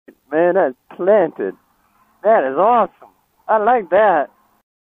Man, that's planted. That is awesome. I like that.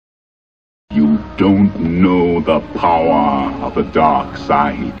 You don't know the power of the dark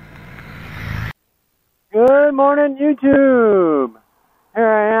side. Good morning, YouTube. Here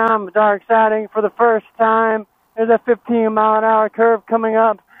I am, darksiding for the first time. There's a 15-mile-an-hour curve coming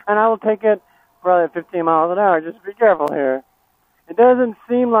up, and I will take it probably at 15 miles an hour. Just be careful here. It doesn't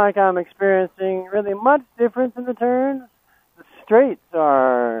seem like I'm experiencing really much difference in the turns. The straights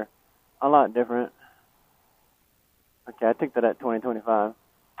are a lot different. Okay, I took that at 20-25.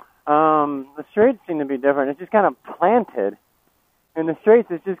 The straights seem to be different. It's just kind of planted. And the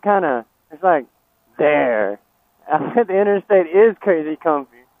straights is just kind of, it's like, there. I bet the interstate is crazy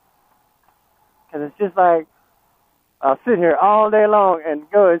comfy. Because it's just like, I'll sit here all day long and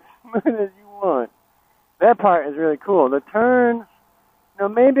go as smooth as you want. That part is really cool. The turns, you know,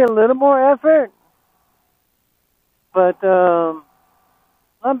 maybe a little more effort. But,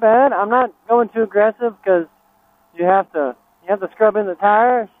 not bad. I'm not going too aggressive because you have to scrub in the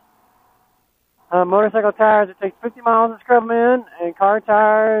tires. Motorcycle tires, it takes 50 miles to scrub them in, and car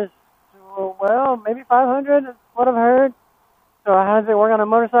tires, well, maybe 500 is what I've heard. So how does it work on a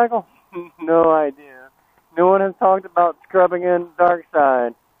motorcycle? No idea. No one has talked about scrubbing in dark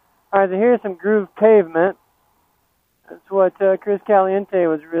side. All right, so here's some groove pavement. That's what Chris Caliente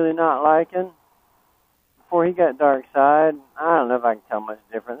was really not liking before he got dark side. I don't know if I can tell much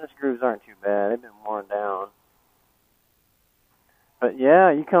different. These grooves aren't too bad. They've been worn down. But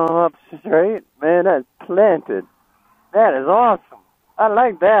yeah, you come up straight, man, that's planted. That is awesome. I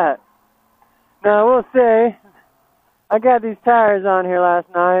like that. Now, I will say, I got these tires on here last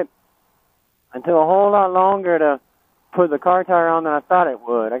night. It took a whole lot longer to put the car tire on than I thought it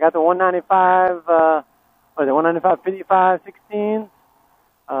would. I got the 195, 55, 16.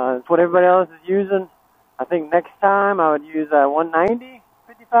 It's what everybody else is using. I think next time I would use 190,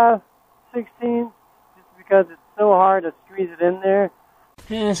 55, 16, just because it's so hard to squeeze it in there.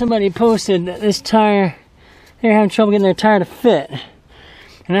 Yeah, somebody posted that this tire, they're having trouble getting their tire to fit.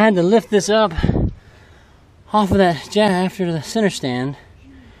 And I had to lift this up off of that jack after the center stand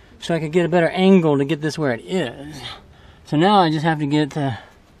so I could get a better angle to get this where it is. So now I just have to get the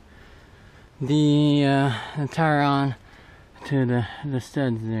tire on to the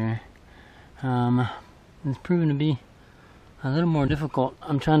studs there. It's proven to be a little more difficult.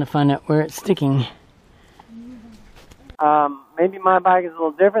 I'm trying to find out where it's sticking. Maybe my bike is a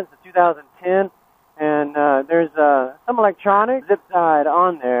little different. It's a 2010, and there's some electronic zip tied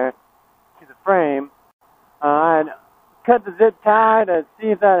on there to the frame. I cut the zip tie to see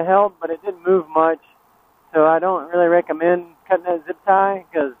if that helped, but it didn't move much. So I don't really recommend cutting that zip tie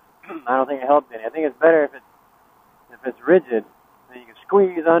because I don't think it helped any. I think it's better if it's rigid, so you can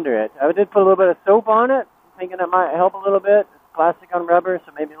squeeze under it. I did put a little bit of soap on it, thinking it might help a little bit. It's plastic on rubber,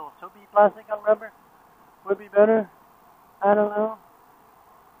 so maybe a little soapy plastic on rubber would be better. I don't know.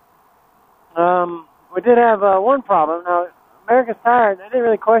 We did have one problem. Now, America's Tire, they didn't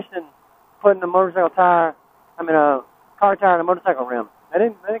really question putting a car tire on a motorcycle rim. They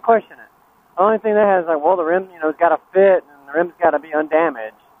didn't question it. The only thing they had is like, well, the rim, it's got to fit, and the rim's got to be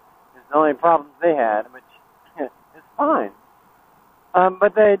undamaged. It's the only problems they had, which is fine.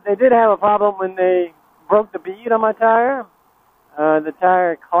 But they did have a problem when they broke the bead on my tire. The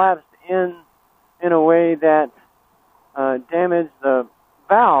tire collapsed in a way that damaged the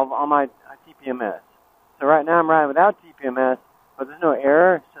valve on my TPMS. So right now I'm riding without TPMS, but there's no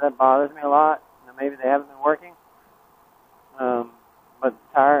error, so that bothers me a lot. Maybe they haven't been working. But the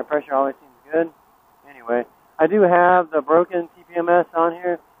tire pressure always seems good. Anyway, I do have the broken TPMS on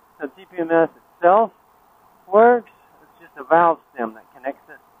here. So the TPMS itself works. It's just a valve stem that connects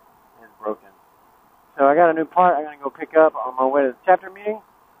it is broken. So I got a new part I'm going to go pick up on my way to the chapter meeting.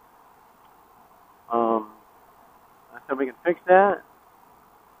 So we can fix that.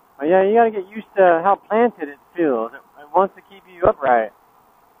 But yeah, you got to get used to how planted it feels. It wants to keep you upright.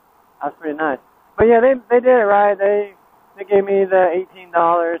 That's pretty nice. But yeah, they did it right. They gave me the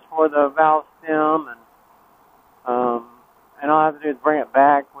 $18 for the valve stem, and all I have to do is bring it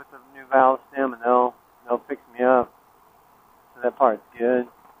back with the new valve stem, and they'll fix me up. So that part's good.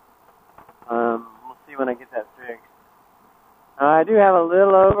 We'll see when I get that fixed. I do have a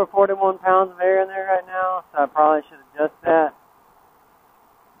little over 41 pounds of air in there right now, so I probably should adjust that.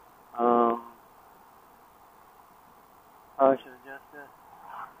 Probably should adjust it.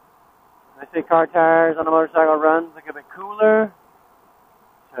 They say car tires on a motorcycle runs look a bit cooler.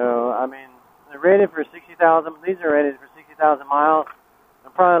 So, I mean, they're rated for 60,000. These are rated for 60,000 miles.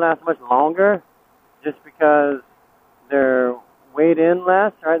 They'll probably last much longer just because they're weighed in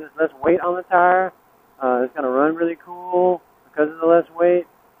less, right? There's less weight on the tire. It's going to run really cool because of the less weight.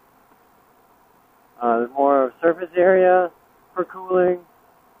 surface area for cooling.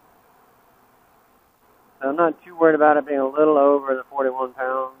 So I'm not too worried about it being a little over the 41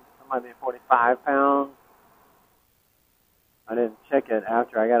 pounds. It might be 45 pounds. I didn't check it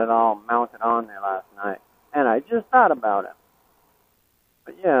after I got it all mounted on there last night. And I just thought about it.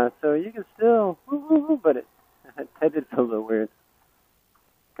 But yeah, so you can still, but it did feel a little weird.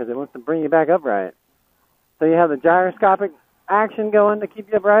 Because it wants to bring you back upright. So you have the gyroscopic action going to keep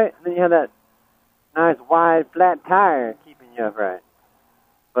you upright. And then you have that nice wide flat tire keeping you upright.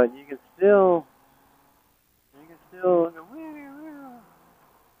 But you can still go,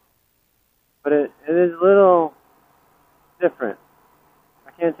 but it is a little different.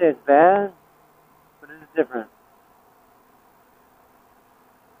 I can't say it's bad, but it is different.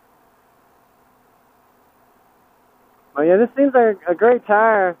 But yeah, this seems like a great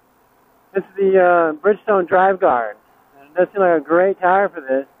tire. This is the Bridgestone Drive Guard. And it does seem like a great tire for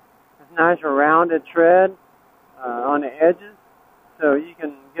this. It's nice rounded tread on the edges. So you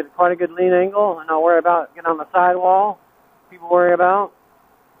can get quite a good lean angle and not worry about getting on the sidewall. People worry about.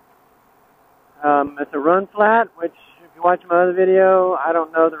 It's a run flat, which if you watch my other video, I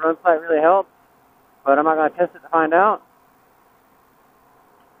don't know the run flat really helps, but I'm not going to test it to find out.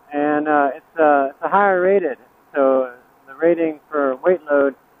 And it's a higher rated, so the rating for weight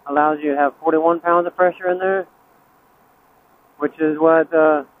load allows you to have 41 pounds of pressure in there, which is what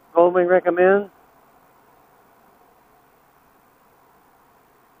Goldwing recommends.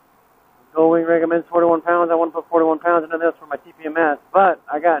 Goldwing recommends 41 pounds. I want to put 41 pounds into this for my TPMS, but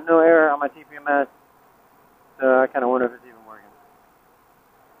I got no error on my TPMS, so I kind of wonder if it's even working.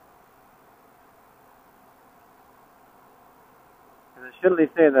 Because it should at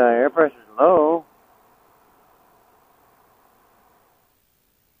least say the air pressure is low.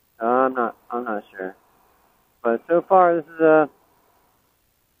 I'm not sure. But so far, this is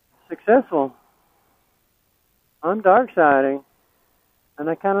successful. I'm darksiding, and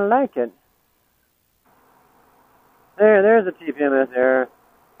I kind of like it. There's a TPMS error.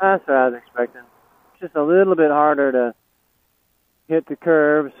 That's what I was expecting. It's just a little bit harder to hit the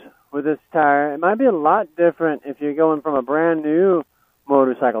curves with this tire. It might be a lot different if you're going from a brand new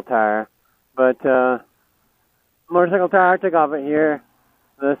motorcycle tire. But motorcycle tire I took off it here.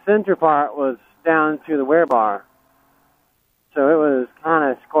 The center part was down to the wear bar. So it was kind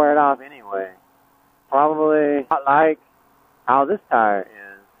of squared off anyway. Probably not like how this tire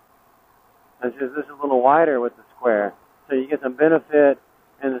is. It's just this is a little wider with the square. So you get some benefit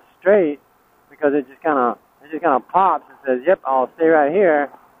in the straight because it just kind of pops and says, yep, I'll stay right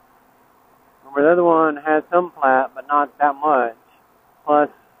here. Where the other one had some flat, but not that much. Plus,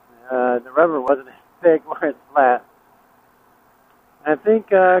 the rubber wasn't as thick where it's flat. I think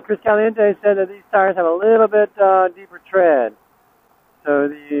Chris Caliente said that these tires have a little bit deeper tread. So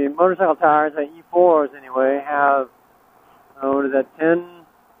the motorcycle tires, the E4s anyway, have, what is that,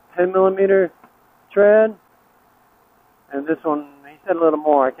 10 millimeter tread? And this one, he said a little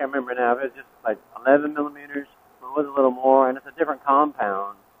more, I can't remember now, but it's just like 11 millimeters. So it was a little more, and it's a different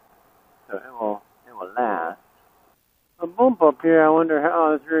compound. So it will last. A bump up here, I wonder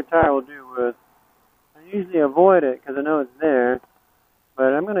how this rear tire will do with. I usually avoid it because I know it's there,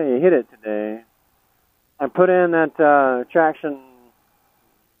 but I'm going to hit it today. I put in that traction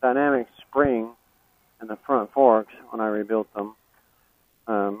dynamic spring in the front forks when I rebuilt them.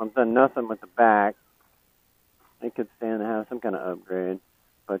 I've done nothing with the back. It could stand to have some kind of upgrade.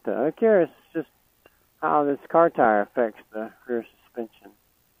 But I'm curious just how this car tire affects the rear suspension.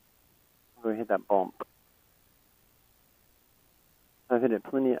 I'm going to hit that bump. I've hit it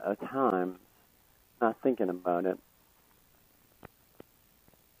plenty of times, not thinking about it.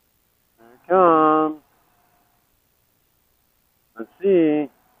 There it comes. Let's see.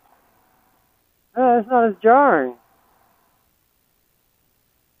 It's not as jarring.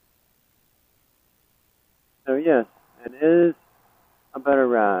 So yes, it is a better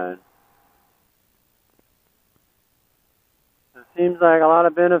ride. It seems like a lot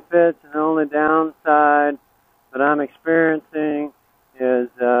of benefits, and the only downside that I'm experiencing is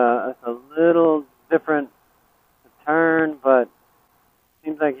it's a little different to turn, but it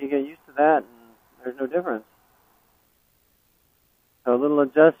seems like you get used to that and there's no difference. So a little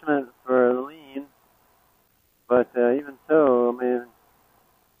adjustment for lean, but even so, I mean,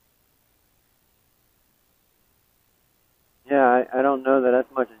 yeah, I don't know that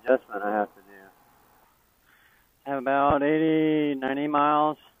that's much adjustment I have to do. I have about 80, 90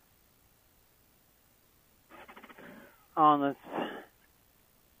 miles on this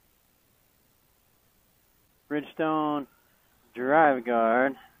Bridgestone Drive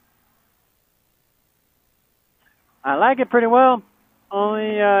Guard. I like it pretty well.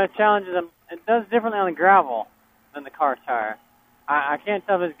 Only challenge is it does differently on the gravel. than the car tire. I can't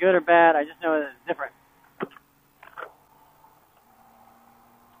tell if it's good or bad. I just know it's different.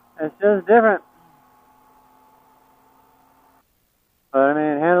 It's just different. But, I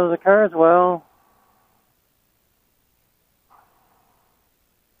mean, it handles the curves well.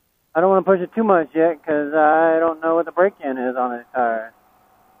 I don't want to push it too much yet because I don't know what the break-in is on these tires.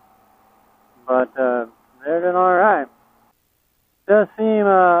 But they're doing all right. Does seem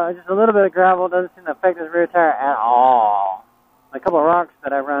just a little bit of gravel doesn't seem to affect this rear tire at all. A couple of rocks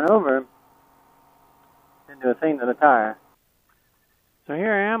that I ran over didn't do a thing to the tire. So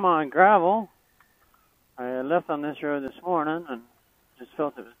here I am on gravel. I left on this road this morning and just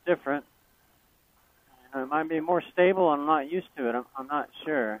felt it was different. You know, it might be more stable. I'm not used to it. I'm not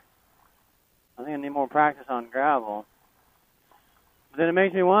sure. I think I need more practice on gravel. But then it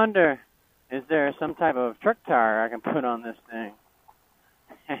makes me wonder, is there some type of truck tire I can put on this thing?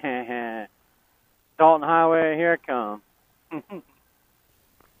 Dalton Highway, here I come.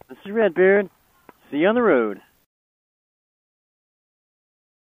 This is Redbeard. See you on the road.